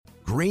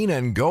green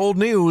and gold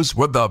news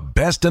with the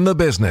best in the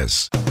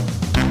business.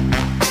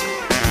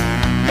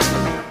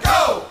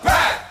 Go,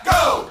 Pack,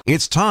 go!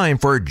 It's time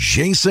for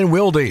Jason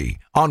Wilde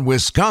on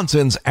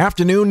Wisconsin's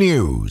Afternoon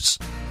News.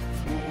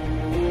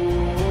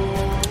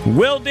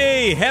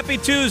 Wilde, happy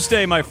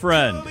Tuesday, my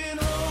friend.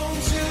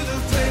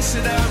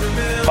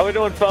 How we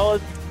doing,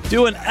 fellas?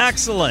 Doing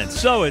excellent.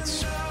 So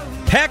it's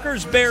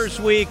Packers-Bears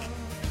week,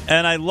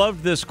 and I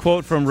loved this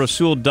quote from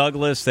Rasul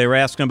Douglas. They were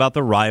asking about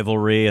the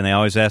rivalry, and they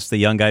always ask the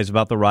young guys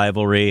about the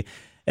rivalry.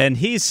 And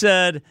he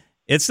said,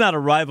 "It's not a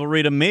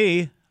rivalry to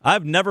me.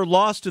 I've never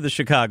lost to the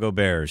Chicago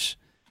Bears."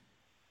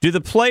 Do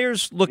the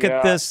players look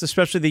at this,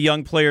 especially the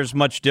young players,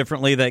 much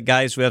differently, that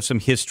guys who have some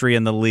history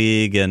in the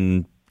league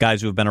and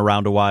guys who have been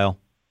around a while?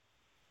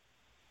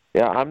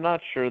 Yeah, I'm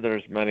not sure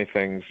there's many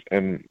things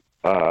in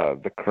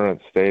the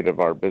current state of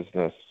our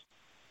business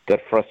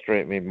that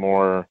frustrate me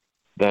more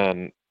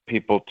than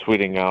people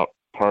tweeting out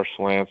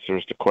partial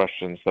answers to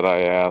questions that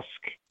I ask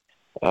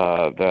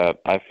that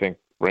I think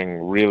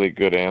bring really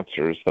good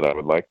answers that I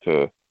would like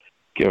to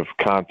give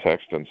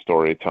context and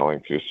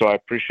storytelling to. So I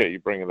appreciate you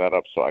bringing that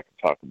up so I can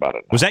talk about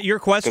it now. Was that your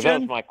question? Because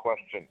that was my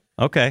question.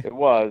 Okay. It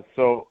was.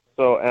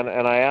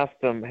 And I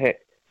asked him, hey,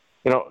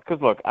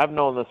 because look, I've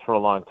known this for a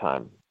long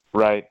time,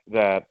 right,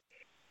 that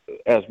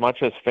as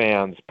much as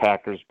fans,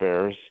 Packers,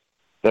 Bears,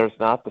 there's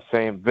not the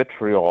same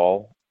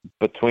vitriol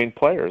between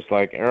players.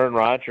 Like Aaron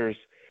Rodgers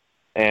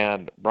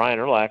and Brian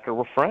Urlacher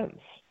were friends,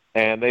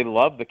 and they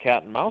loved the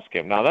cat and mouse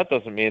game. Now, that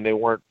doesn't mean they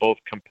weren't both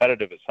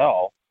competitive as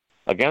hell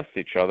against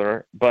each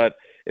other, but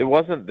it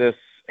wasn't this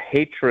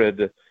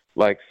hatred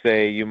like,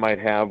 say, you might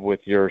have with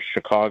your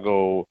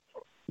Chicago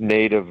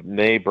native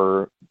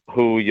neighbor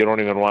who you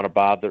don't even want to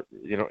bother,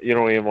 you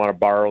don't even want to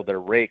borrow their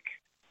rake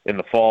in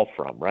the fall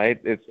from, right?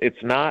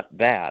 It's not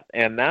that.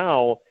 And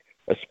now,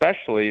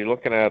 especially, you're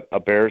looking at a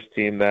Bears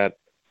team that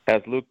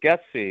has Luke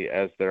Getsy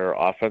as their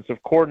offensive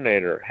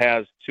coordinator,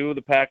 has two of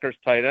the Packers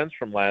tight ends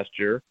from last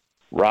year,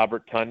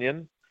 Robert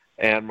Tonyan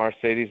and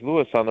Mercedes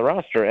Lewis on the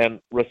roster. And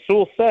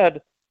Rasul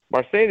said,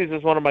 Mercedes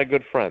is one of my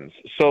good friends.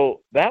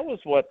 So that was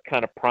what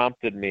kind of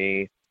prompted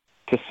me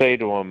to say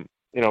to him,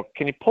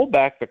 can you pull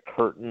back the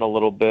curtain a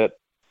little bit?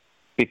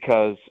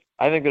 Because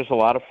I think there's a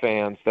lot of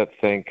fans that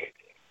think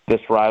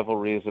this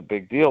rivalry is a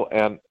big deal.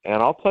 And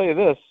I'll tell you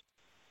this,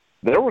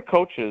 there were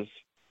coaches,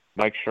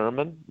 Mike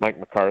Sherman, Mike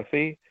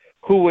McCarthy,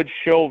 who would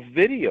show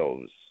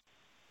videos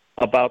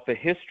about the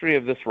history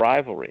of this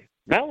rivalry.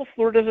 Matt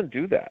LaFleur doesn't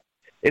do that.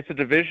 It's a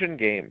division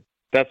game.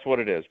 That's what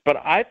it is. But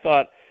I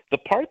thought the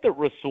part that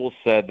Rasul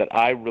said that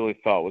I really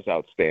thought was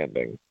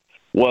outstanding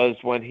was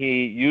when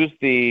he used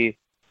the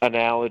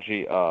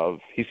analogy of,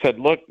 he said,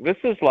 look, this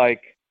is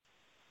like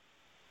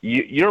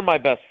you're my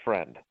best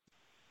friend,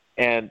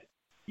 and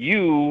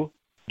you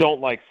don't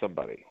like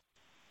somebody.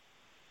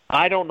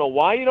 I don't know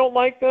why you don't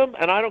like them,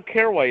 and I don't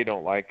care why you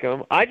don't like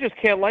them. I just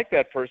can't like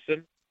that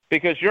person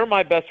because you're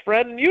my best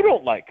friend and you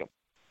don't like them.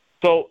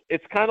 So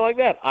it's kind of like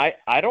that.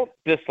 I don't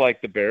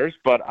dislike the Bears,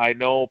 but I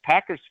know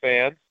Packers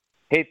fans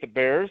hate the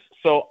Bears,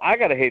 so I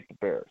got to hate the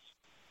Bears.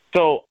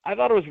 So I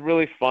thought it was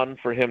really fun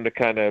for him to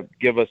kind of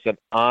give us an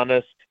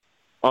honest,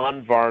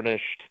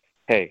 unvarnished,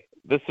 hey,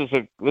 this is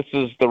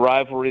the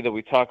rivalry that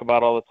we talk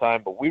about all the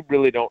time, but we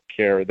really don't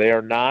care. They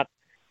are not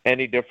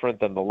any different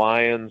than the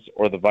Lions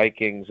or the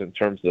Vikings in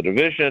terms of the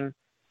division.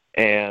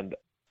 And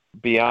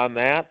beyond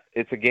that,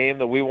 it's a game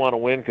that we want to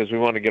win because we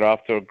want to get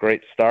off to a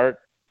great start,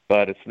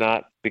 but it's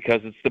not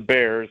because it's the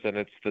Bears and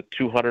it's the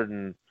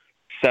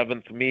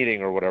 207th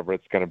meeting or whatever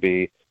it's going to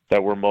be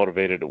that we're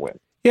motivated to win.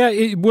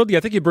 Yeah, Wilde, I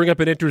think you bring up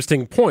an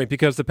interesting point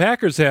because the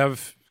Packers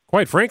have,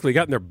 quite frankly,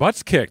 gotten their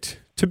butts kicked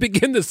to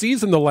begin the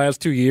season the last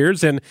 2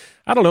 years. And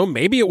I don't know,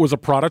 maybe it was a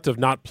product of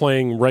not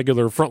playing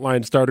regular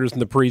frontline starters in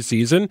the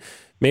preseason.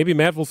 Maybe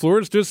Matt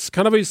LaFleur is just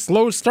kind of a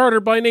slow starter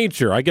by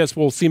nature. I guess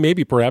we'll see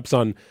maybe perhaps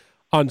on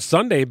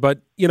Sunday.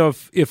 But,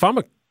 if I'm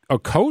a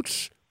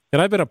coach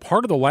and I've been a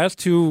part of the last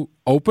two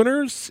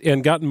openers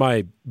and gotten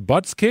my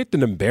butts kicked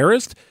and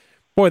embarrassed,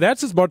 boy,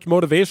 that's as much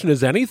motivation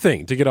as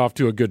anything to get off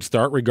to a good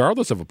start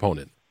regardless of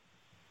opponent.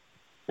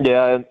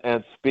 Yeah,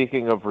 and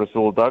speaking of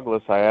Rasul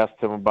Douglas, I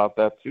asked him about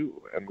that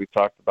too, and we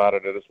talked about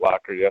it at his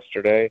locker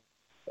yesterday.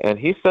 And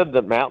he said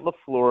that Matt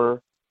LaFleur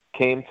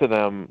came to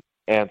them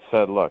and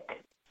said, look,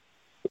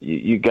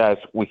 you guys,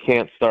 we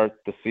can't start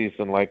the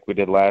season like we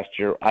did last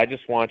year. I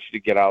just want you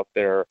to get out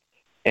there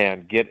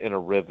and get in a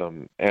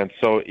rhythm. And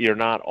so you're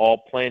not all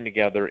playing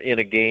together in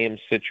a game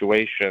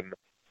situation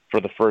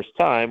for the first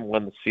time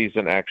when the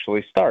season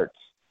actually starts.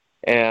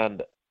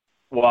 And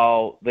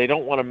while they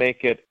don't want to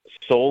make it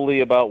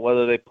solely about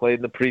whether they played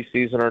in the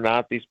preseason or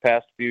not these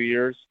past few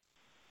years,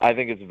 I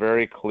think it's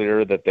very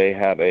clear that they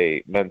have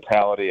a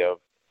mentality of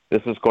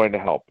this is going to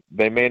help.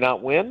 They may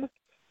not win,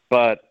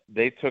 but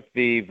they took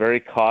the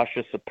very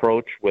cautious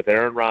approach with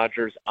Aaron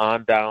Rodgers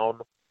on down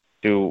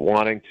to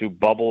wanting to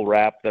bubble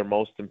wrap their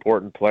most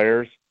important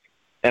players.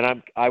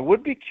 And I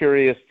would be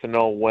curious to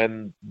know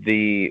when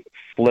the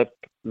switch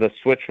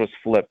was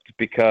flipped,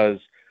 because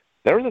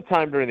there was a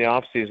time during the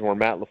offseason where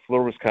Matt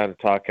LaFleur was kind of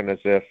talking as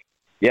if,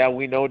 yeah,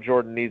 we know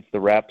Jordan needs the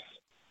reps,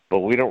 but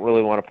we don't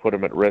really want to put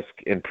him at risk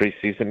in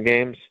preseason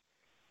games.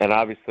 And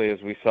obviously,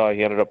 as we saw,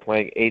 he ended up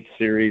playing 8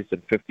 series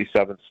and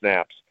 57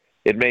 snaps.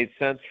 It made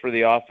sense for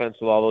the offense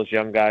with all those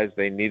young guys.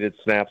 They needed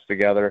snaps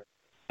together.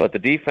 But the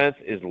defense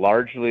is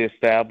largely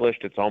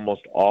established. It's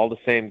almost all the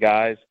same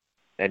guys,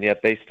 and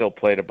yet they still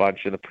played a bunch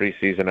in the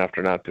preseason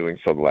after not doing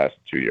so the last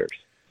 2 years.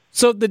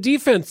 So the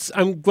defense,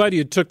 I'm glad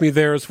you took me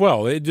there as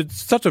well.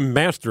 It's such a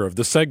master of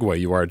the segue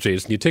you are,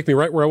 Jason. You take me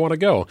right where I want to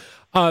go.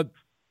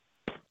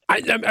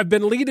 I've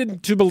been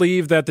led to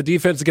believe that the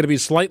defense is going to be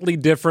slightly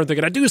different. They're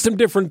going to do some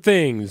different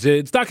things.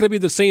 It's not going to be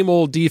the same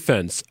old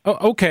defense.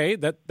 Okay,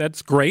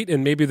 that's great,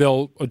 and maybe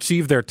they'll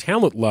achieve their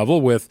talent level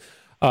with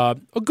a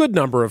good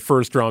number of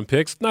first-round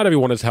picks. Not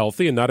everyone is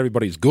healthy, and not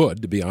everybody's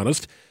good, to be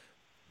honest.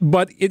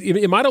 But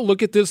am I to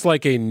look at this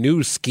like a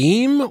new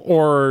scheme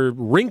or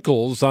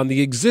wrinkles on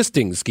the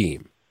existing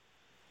scheme?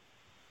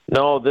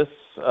 No, this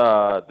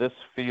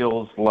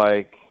feels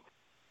like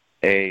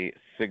a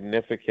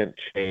significant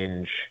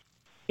change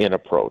in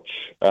approach.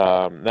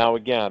 Now,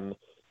 again,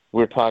 I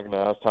was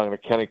talking to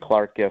Kenny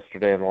Clark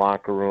yesterday in the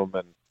locker room,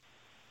 and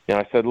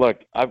I said, look,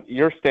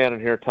 you're standing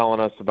here telling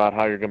us about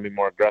how you're going to be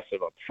more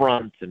aggressive up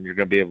front and you're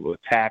going to be able to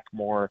attack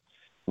more.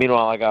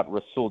 Meanwhile, I got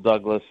Rasul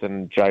Douglas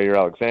and Jair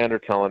Alexander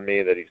telling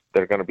me that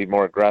they're going to be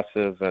more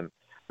aggressive and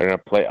they're going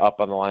to play up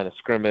on the line of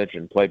scrimmage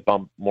and play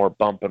more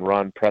bump and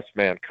run, press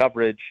man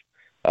coverage.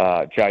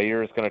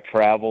 Jair is going to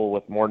travel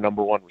with more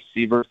number one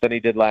receivers than he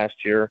did last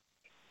year.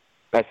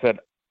 I said,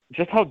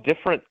 just how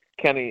different,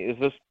 Kenny, is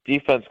this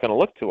defense going to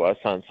look to us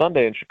on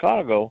Sunday in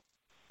Chicago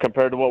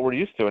compared to what we're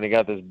used to? And he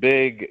got this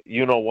big,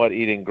 you-know-what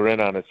eating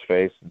grin on his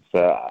face and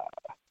said,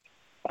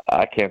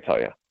 I can't tell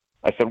you.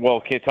 I said, well,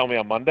 can you tell me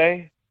on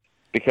Monday?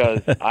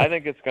 Because I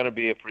think it's going to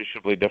be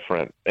appreciably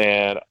different.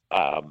 And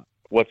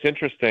what's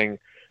interesting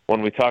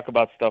when we talk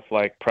about stuff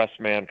like press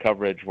man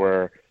coverage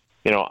where,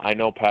 I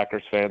know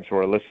Packers fans who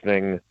are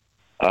listening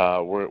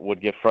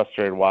would get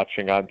frustrated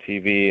watching on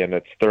TV and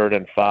it's 3rd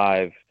and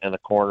 5 and the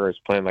corner is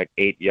playing like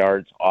 8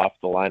 yards off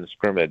the line of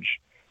scrimmage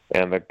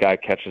and the guy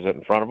catches it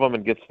in front of him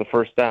and gets the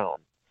first down.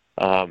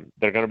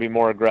 They're going to be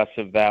more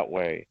aggressive that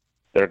way.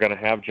 They're going to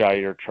have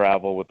Jair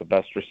travel with the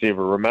best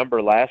receiver.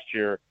 Remember last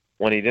year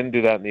when he didn't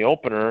do that in the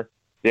opener,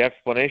 the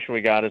explanation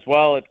we got is,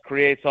 well, it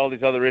creates all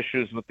these other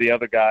issues with the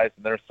other guys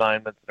and their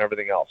assignments and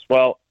everything else.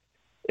 Well,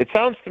 it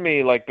sounds to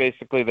me like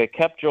basically they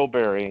kept Joe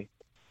Barry,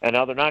 and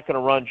now they're not going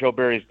to run Joe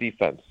Barry's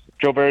defense.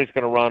 Joe Barry's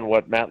going to run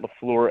what Matt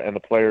LaFleur and the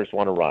players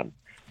want to run.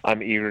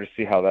 I'm eager to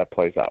see how that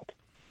plays out.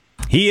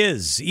 He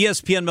is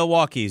ESPN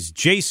Milwaukee's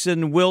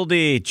Jason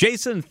Wilde.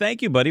 Jason,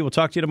 thank you, buddy. We'll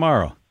talk to you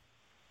tomorrow.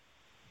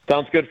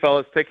 Sounds good,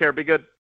 fellas. Take care. Be good.